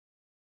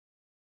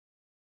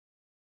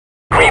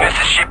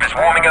ship is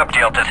warming up,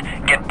 Deltas.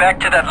 Get back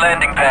to that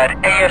landing pad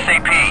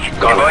ASAP.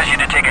 Advise you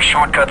to take a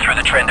shortcut through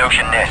the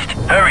Trandoshan nest.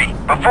 Hurry,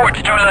 before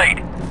it's too late.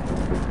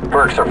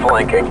 Mercs are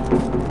flanking.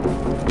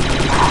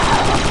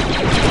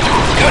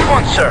 Good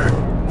one, sir.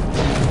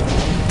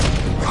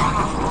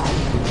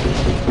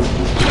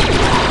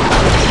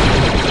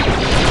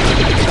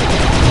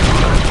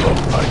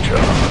 My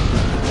job.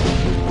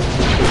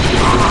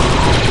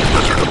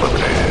 Lizard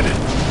eliminated.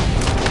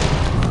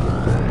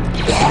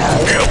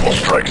 Ample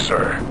strike,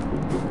 sir.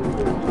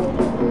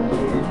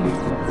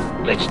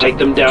 Let's take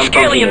them down.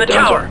 Scaly in the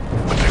tower.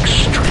 With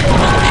extreme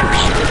pleasure,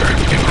 sir.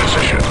 In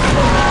position.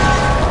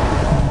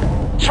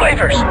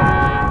 Slavers.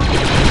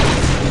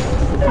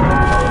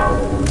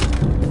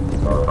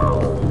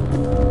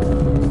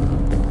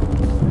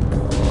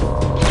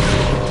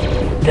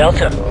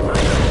 Delta.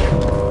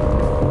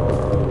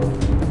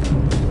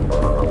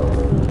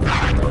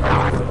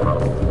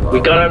 We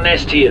got our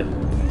nest here.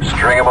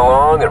 String them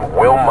along and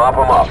we'll mop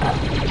them up.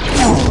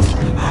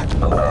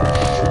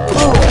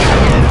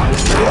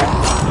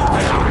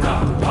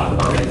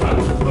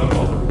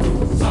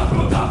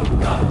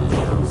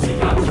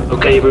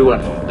 Okay,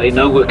 everyone. They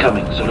know we're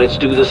coming, so let's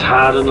do this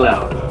hard and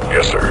loud.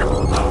 Yes, sir.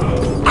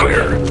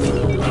 Clear.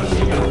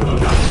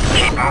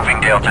 Keep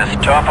moving, Deltas.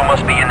 Topper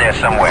must be in there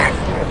somewhere.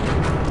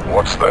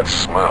 What's that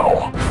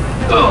smell?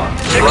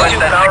 Slice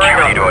that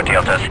security door,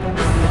 Deltas.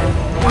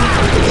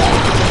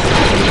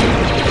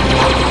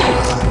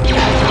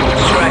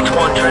 Strike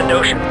one,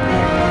 Trandoshan.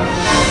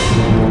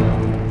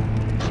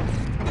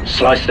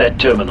 Slice that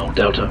terminal,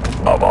 Delta.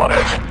 I'm on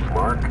it.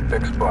 Mark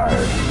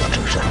expired.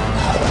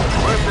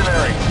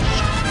 Mercenary.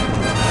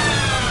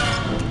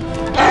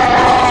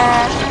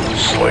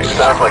 Slice.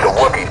 Sounds like a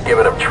Wookiee's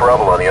giving him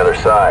trouble on the other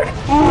side.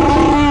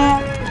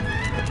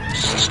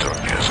 System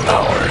is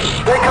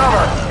ours. Take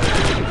cover!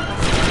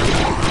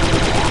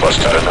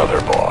 Busted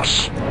another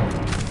boss.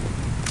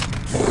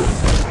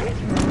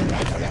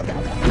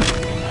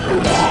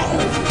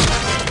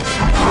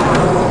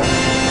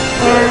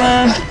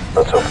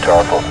 Let's hope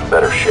Tarful's in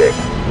better shape.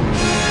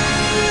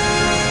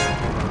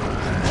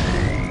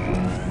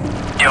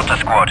 Delta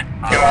Squad,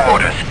 new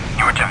orders.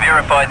 You are to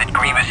verify that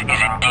Grievous is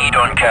indeed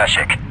on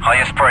Kashyyyk.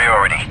 Highest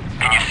priority.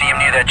 Can you see him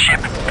near that ship?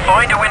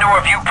 Find a window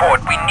or viewport.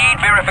 We need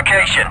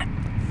verification.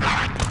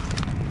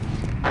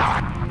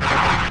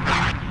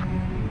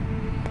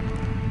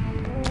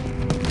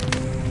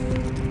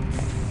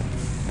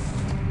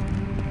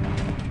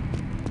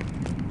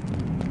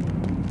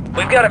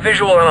 We've got a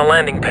visual on a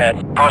landing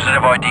pad.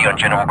 Positive ID on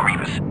General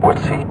Grievous.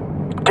 What's he?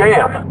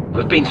 Damn!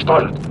 We've been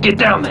spotted. Get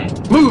down there.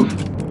 Move!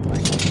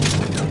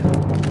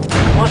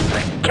 What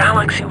the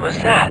galaxy was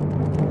that?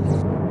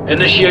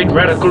 Initiate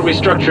radical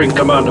restructuring,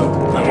 Commando.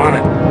 I'm on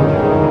it.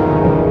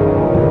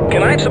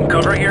 Can I have some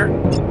cover here?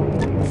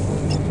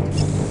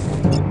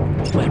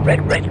 Was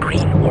red, red,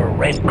 green, or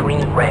red,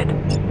 green, red?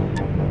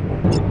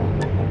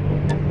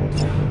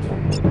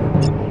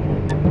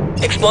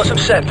 Explosive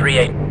set,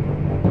 3-8.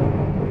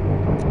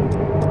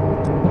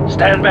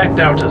 Stand back,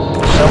 Deltas.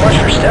 So much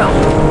for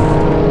stealth.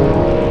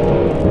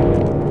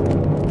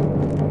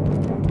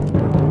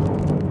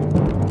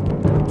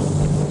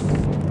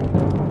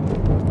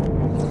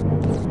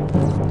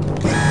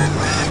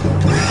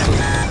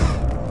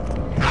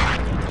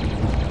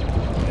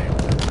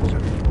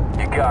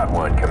 Got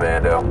one,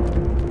 Commando.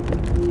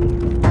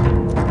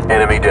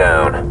 Enemy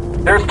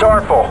down. There's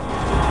Tarful.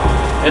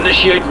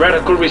 Initiate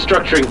radical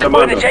restructuring,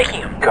 Where are Commando. they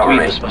taking him? Cover me.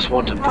 Grievous must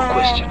want him for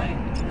questioning.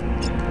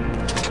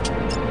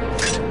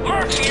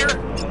 Parts here.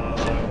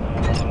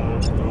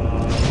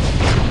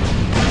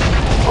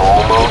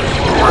 Almost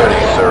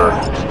ready, sir.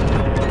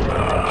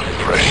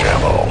 Fresh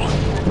ammo.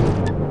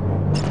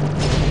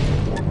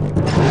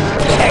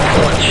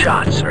 Excellent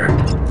shot, sir.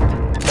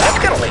 That's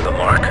gonna leave a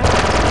mark.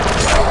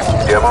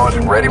 Demo is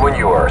ready when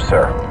you are,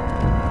 sir.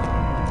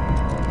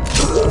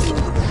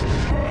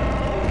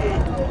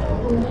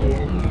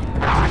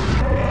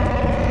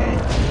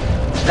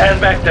 Stand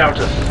back,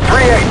 Deltas.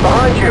 3-8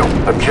 behind you.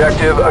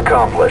 Objective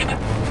accomplished.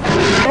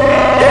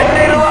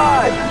 Detonate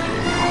alive!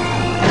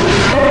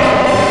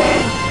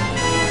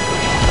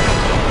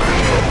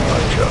 My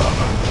job.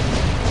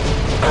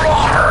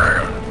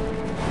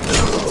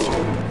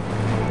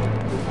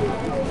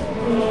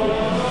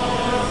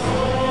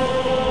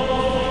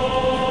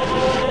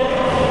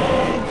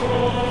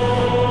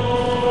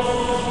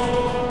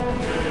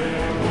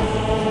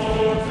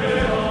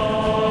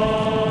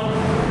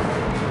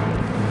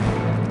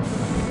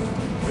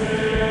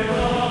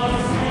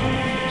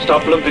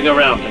 Stop limping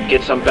around and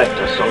get some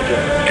vector, soldier.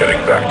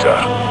 Getting back to.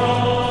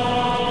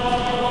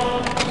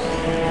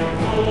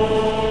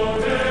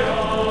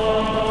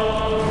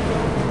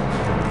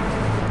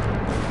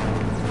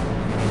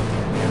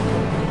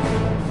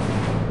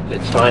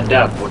 Let's find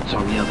out what's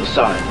on the other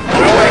side.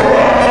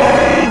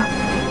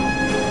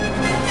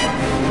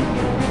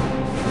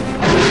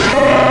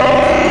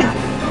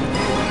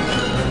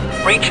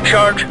 Breach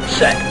charge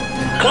set.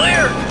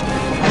 Clear!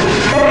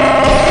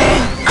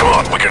 Come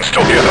on, we can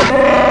still get him.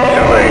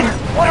 Too late.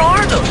 What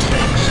are those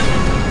things?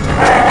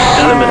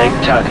 Eliminate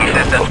Eliminate He target.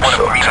 says that's one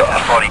of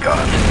Grievous'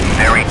 bodyguards.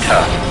 Very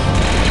tough.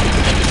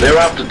 They're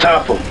after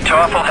Tarful.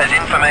 Tarful has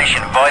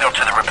information vital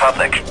to the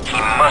Republic. He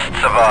must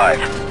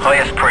survive.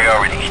 Highest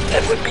priority.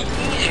 It would be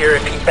easier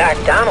if he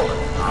backed down a little.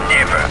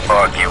 Never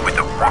argue with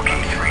the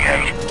rookie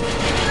 3-8.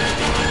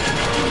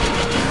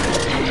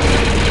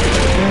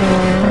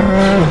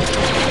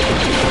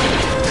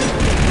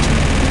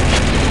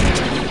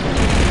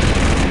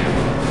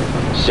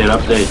 Set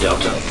up there,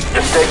 Delta.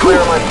 Just stay clear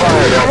of my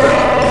fire, Delta.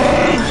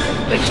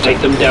 Let's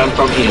take them down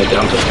from here,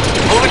 Delta.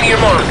 Moving to your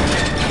mark.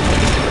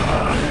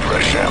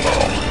 Fresh ammo.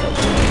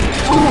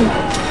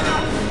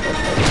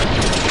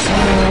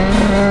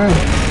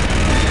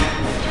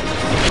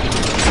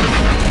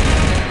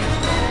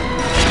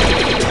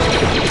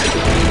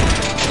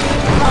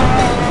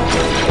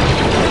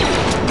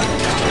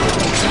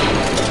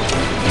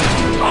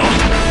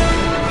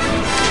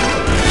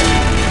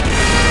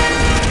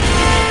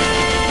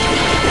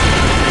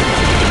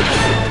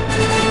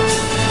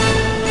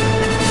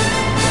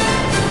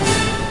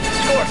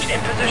 Scorch in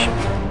position.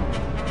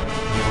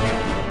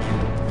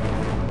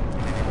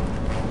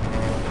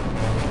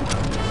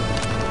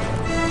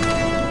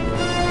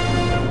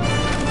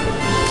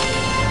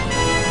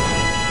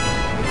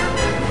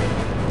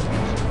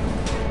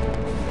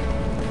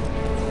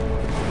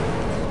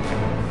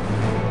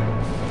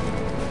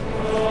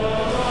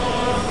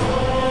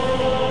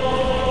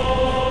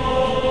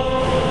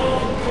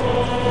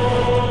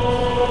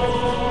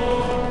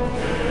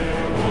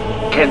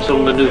 Cancel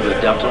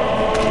maneuver, Delta.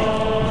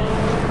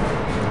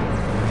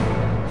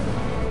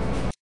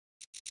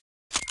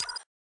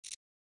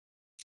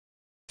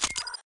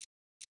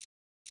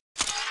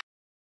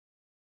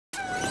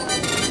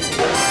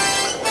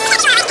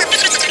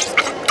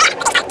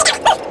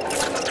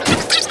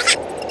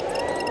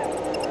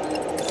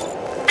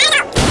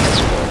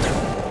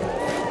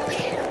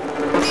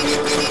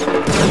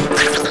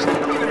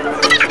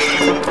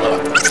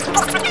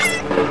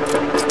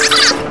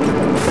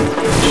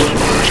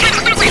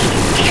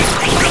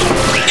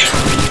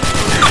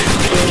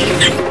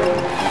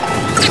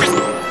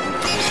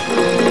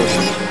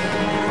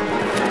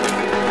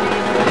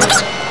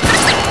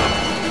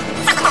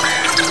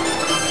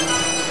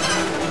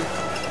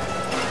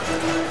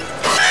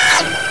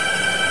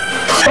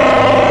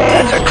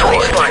 That's a tree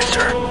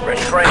slicer.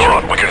 Ready for Come entry.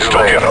 on, we can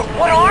still get him.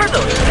 What are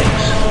those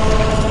things?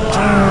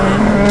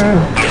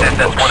 He says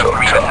that's one of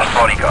Grievous'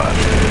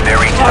 bodyguards.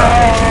 Very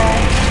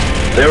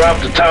tough. They're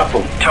after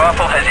Tarful.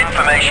 Tarful has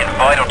information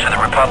vital to the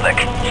Republic.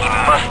 He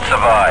must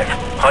survive.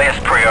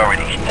 Highest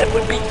priority. It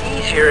would be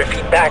easier if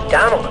he backed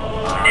down a little.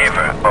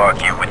 Never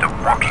argue with the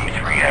rookie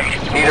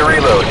 3-8. Need a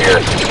reload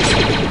here.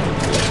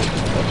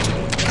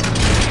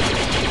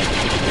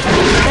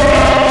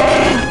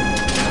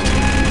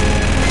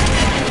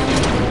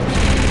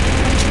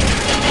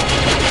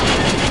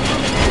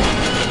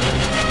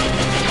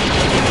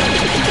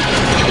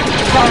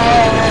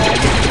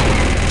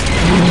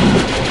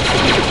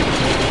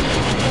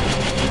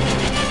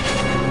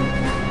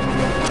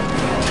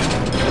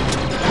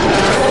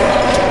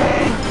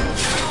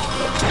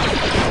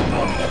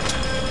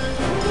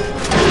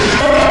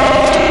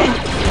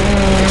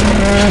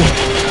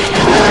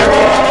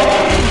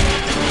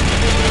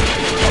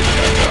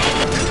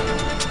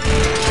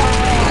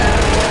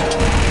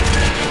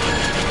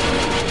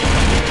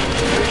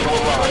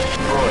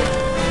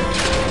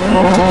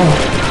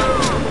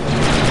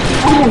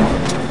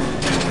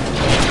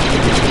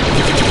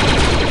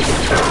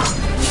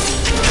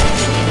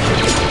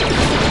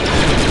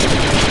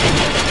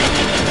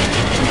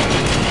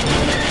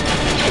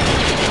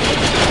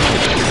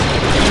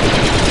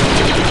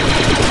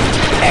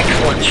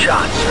 Excellent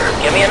shot,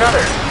 sir. Give me another.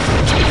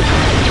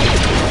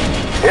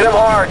 Hit him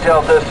hard,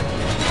 Deltas.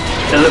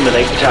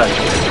 Eliminate target.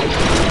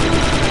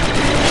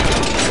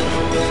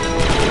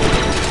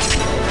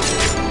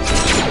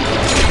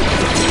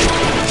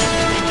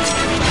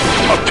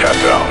 I'm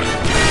tapped out.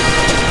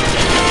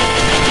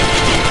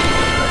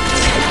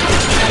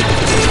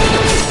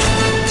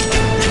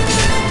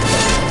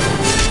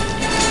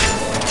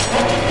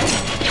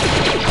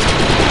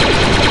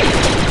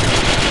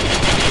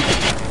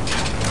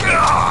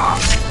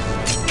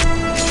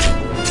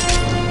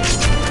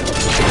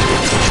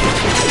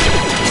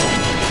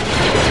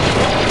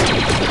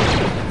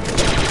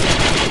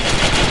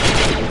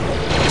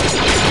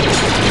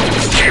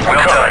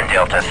 Well done,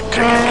 Deltas.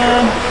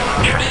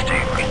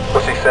 Interesting.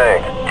 What's he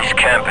saying? This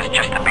camp is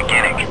just the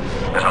beginning.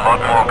 There's a lot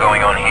more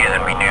going on here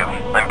than we knew.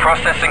 I'm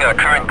processing our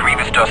current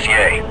Grievous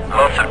dossier.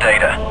 Lots of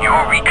data.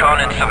 Your recon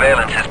and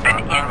surveillance has been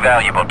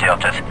invaluable,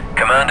 Deltas.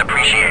 Command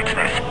appreciates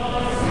this.